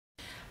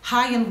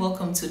Hi and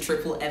welcome to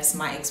Triple F's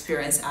My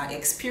Experience, Our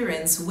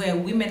Experience, where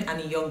women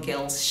and young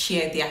girls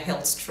share their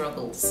health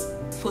struggles.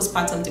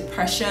 Postpartum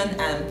depression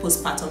and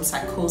postpartum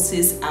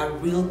psychosis are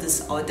real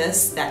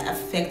disorders that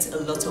affect a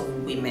lot of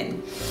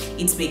women.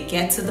 It may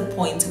get to the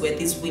point where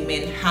these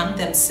women harm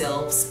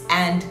themselves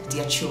and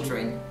their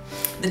children.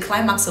 The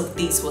climax of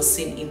this was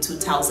seen in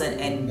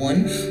 2001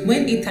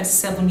 when a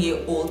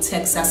 37-year-old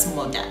Texas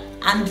mother,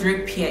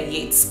 Andrea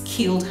Yates,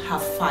 killed her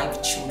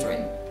 5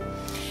 children.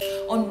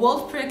 On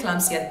World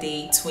Preeclampsia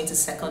Day,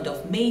 22nd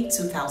of May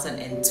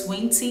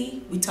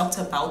 2020, we talked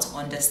about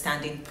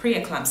understanding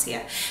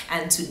preeclampsia,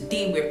 and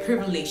today we're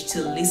privileged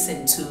to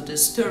listen to the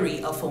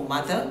story of a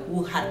mother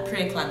who had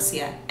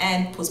preeclampsia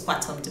and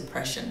postpartum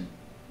depression.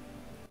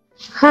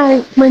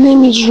 Hi, my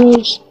name is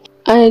Rose.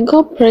 I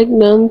got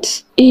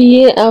pregnant a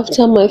year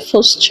after my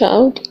first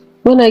child.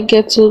 When I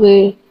get to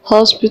the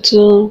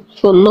hospital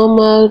for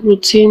normal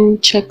routine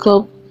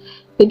checkup,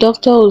 the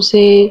doctor will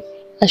say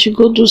I should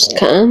go do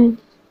scan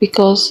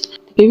because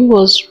the baby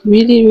was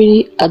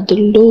really at the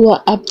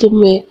lower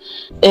abdomen.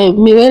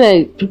 When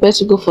I prepare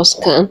to go for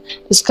scan,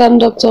 the scan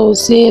doctor will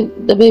say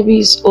the baby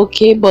is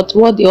okay, but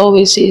what they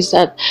always say is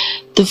that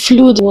the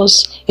fluid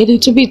was a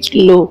little bit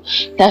low,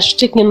 that I should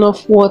take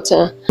enough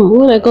water.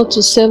 When I got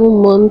to 7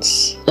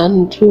 months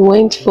and we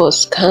went for a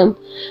scan,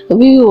 the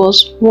baby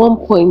was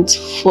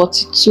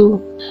 1.42.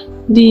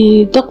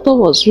 The doctor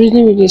was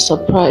really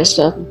surprised,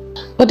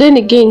 but then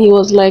again he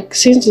was like,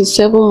 since it's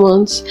 7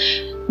 months,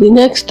 the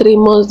next 3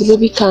 months the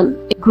baby can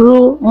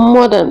grow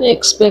more than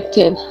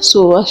expected,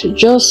 so I should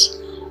just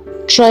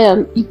try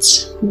and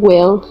eat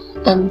well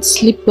and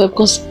sleep well,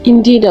 because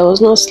indeed I was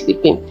not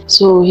sleeping.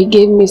 So he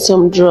gave me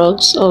some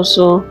drugs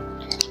also,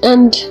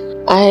 and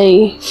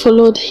I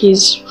followed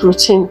his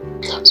routine.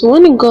 So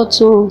when it got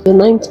to the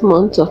 9th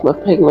month of my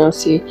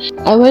pregnancy,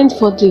 I went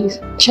for the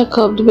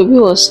checkup. The baby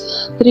was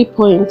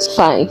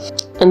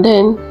 3.5, and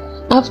then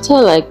after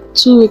like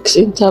 2 weeks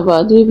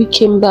interval, the baby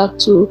came back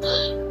to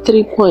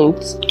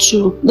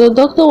 3.2. The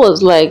doctor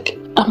was like,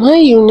 am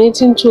I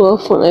urinating too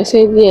often? I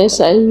said yes,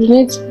 I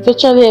urinate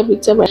virtually every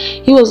time.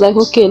 He was like,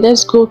 okay,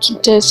 let's go to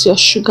test your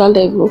sugar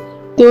level.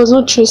 There was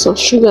no trace of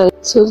sugar.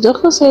 So the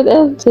doctor said,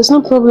 there's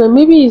no problem,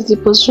 maybe it's the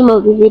position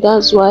of the baby,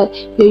 that's why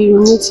you're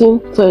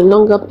urinating for a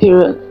longer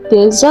period.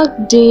 The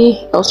exact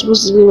day I was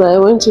supposed to leave, I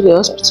went to the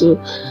hospital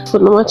for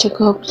normal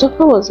checkup. The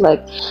doctor was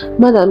like,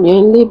 madam, you're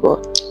in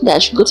labor, that I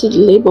should go to the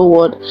labor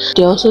ward.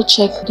 They also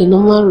checked the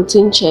normal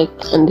routine check,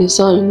 and they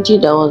saw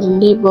indeed I was in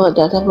labor,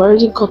 that I've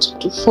already got up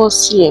to 4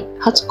 cm.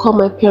 I had to call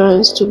my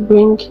parents to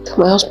bring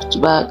my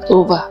hospital bag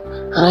over,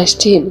 and I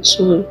stayed.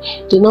 So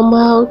the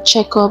normal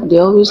checkup, they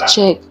always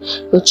check.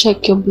 They'll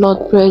check your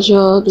blood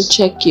pressure, they'll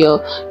check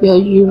your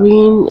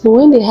urine. So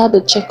when they had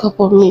the checkup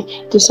on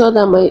me, they saw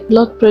that my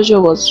blood pressure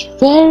was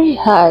very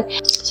high,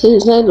 so they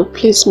decided to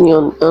place me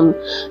on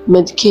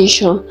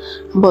medication.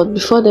 But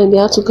before then, they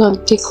had to go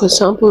and take a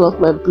sample of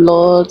my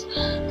blood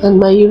and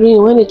my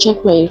urine. When they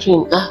checked my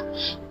urine,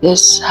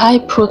 there's high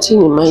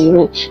protein in my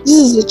urine. This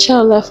is the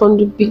child life from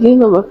the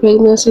beginning of my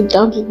pregnancy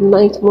down to the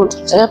 9th month.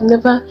 I have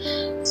never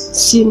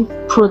seen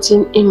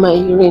protein in my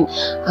urine,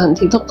 and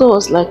the doctor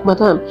was like,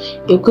 madam,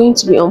 you're going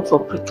to be on for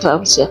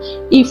preeclampsia.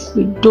 If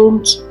we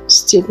don't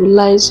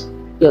stabilize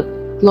your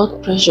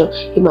blood pressure,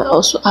 it might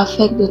also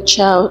affect the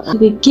child. And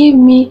they gave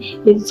me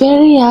a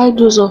very high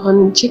dose of an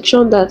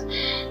injection that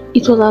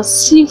it was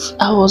as if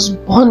I was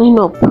burning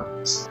up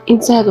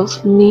inside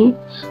of me.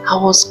 I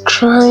was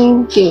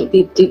crying.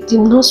 The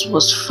nurse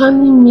was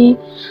fanning me,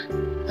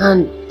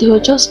 and they were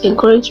just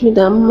encouraging me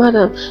that,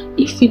 madam,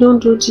 if you don't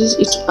do this,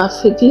 it will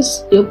affect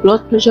this, your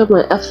blood pressure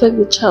might affect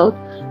the child,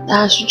 that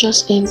I should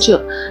just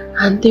endure.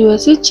 And they were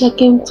still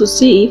checking to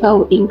see if I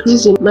would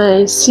increase in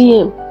my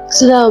cm,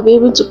 so that I'll be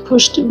able to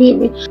push the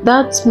baby.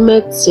 That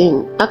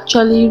medicine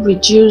actually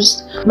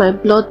reduced my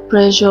blood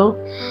pressure,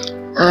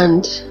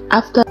 and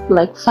after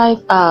like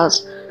 5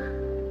 hours,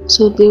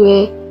 so they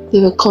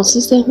were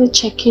consistently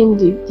checking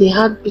the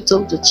heartbeat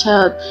of the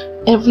child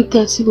every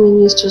 30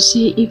 minutes to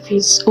see if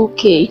it's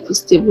okay, if it's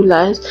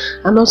stabilized,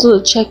 and also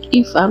to check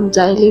if I'm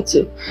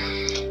dilating.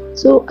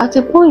 So at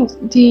a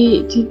point,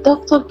 the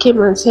doctor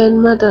came and said,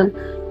 madam,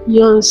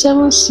 you're on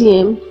 7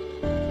 cm,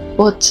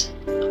 but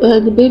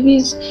the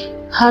baby's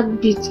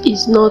heartbeat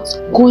is not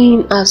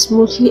going as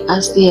smoothly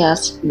as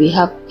they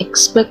have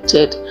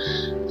expected,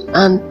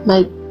 and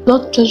my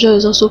blood pressure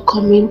is also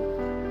coming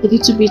a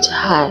little bit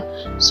high,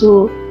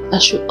 so I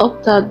should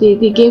opt out. They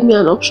gave me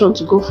an option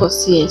to go for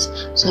CS.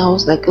 So I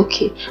was like,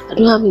 okay, I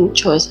don't have any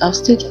choice. I've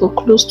stayed there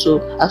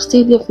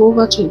for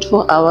over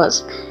 24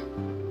 hours.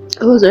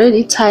 I was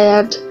already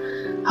tired.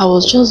 I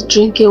was just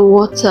drinking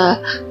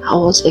water. I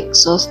was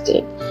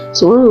exhausted.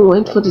 So when we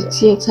went for the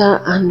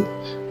theater and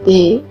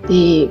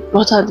they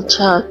brought out the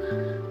child,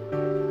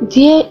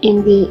 there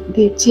in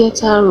the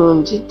theater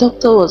room, the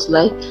doctor was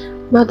like,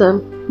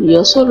 madam,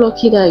 you're so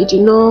lucky that you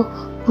did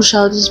not push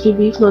out this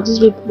baby. If not, this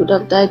baby would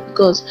have died,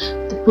 because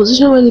the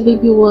position where the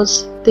baby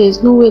was, there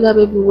is no way that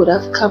baby would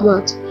have come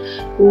out.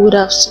 We would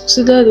have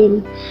succeeded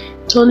in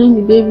turning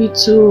the baby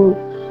to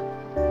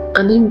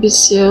an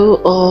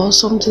imbecile or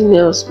something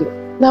else.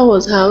 That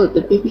was how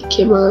the baby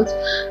came out.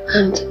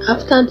 And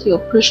after the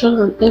operation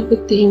and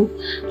everything,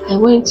 I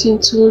went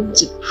into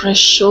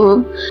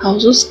depression. I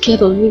was so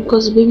scared of him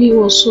because the baby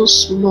was so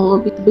small.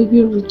 The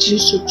baby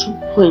reduced to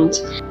 2 points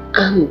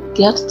and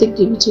they had to take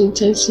the baby to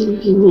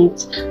intensive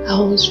unit. I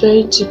was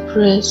very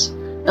depressed.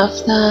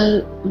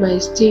 After my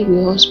stay in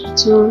the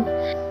hospital,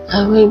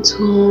 I went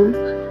home.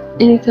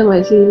 Anytime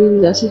I see the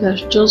baby, as if I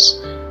should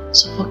just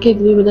suffocate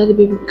the baby, let the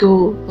baby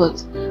go.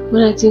 But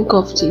when I think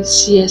of the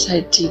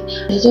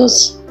CSID, I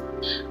just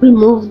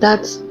removed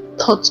that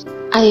thought.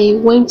 I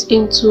went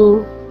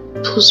into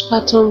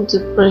postpartum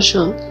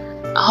depression.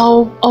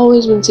 I've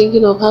always been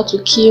thinking of how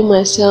to kill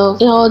myself.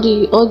 All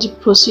the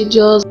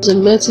procedures, the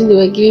medicine they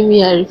were giving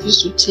me, I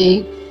refused to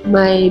take.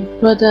 My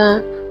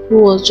brother, who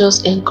was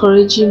just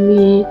encouraging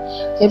me,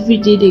 every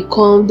day they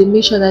come, they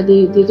make sure that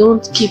they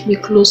don't keep me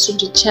close to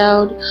the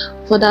child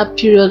for that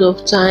period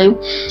of time.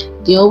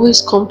 They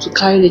always come to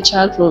carry the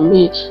child from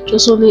me,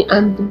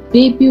 and the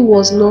baby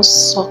was not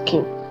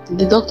sucking.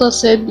 The doctor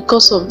said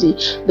because of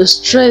the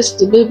stress,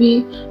 the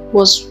baby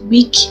was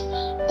weak,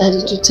 that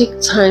it would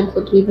take time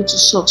for the baby to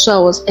suck. So I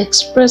was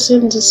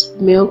expressing this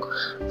milk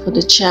for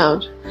the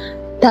child.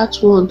 That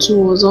one too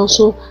was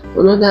also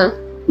another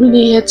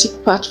really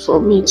hectic part for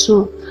me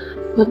too.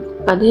 But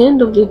at the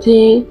end of the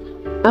day,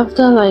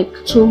 after like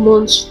 2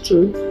 months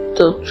to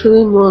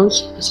 3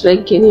 months, I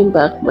started gaining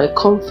back my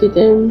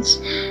confidence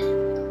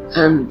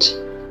and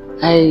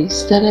I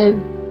started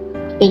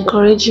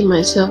encouraging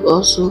myself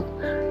also,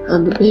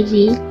 and the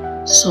baby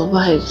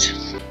survived.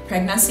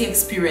 Pregnancy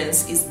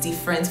experience is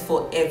different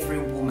for every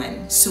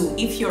woman. So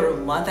if you're a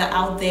mother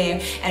out there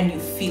and you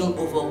feel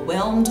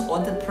overwhelmed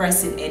or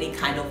depressed in any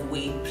kind of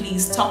way,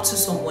 please talk to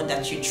someone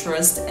that you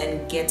trust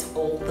and get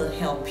all the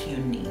help you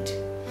need.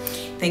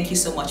 Thank you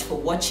so much for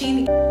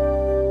watching.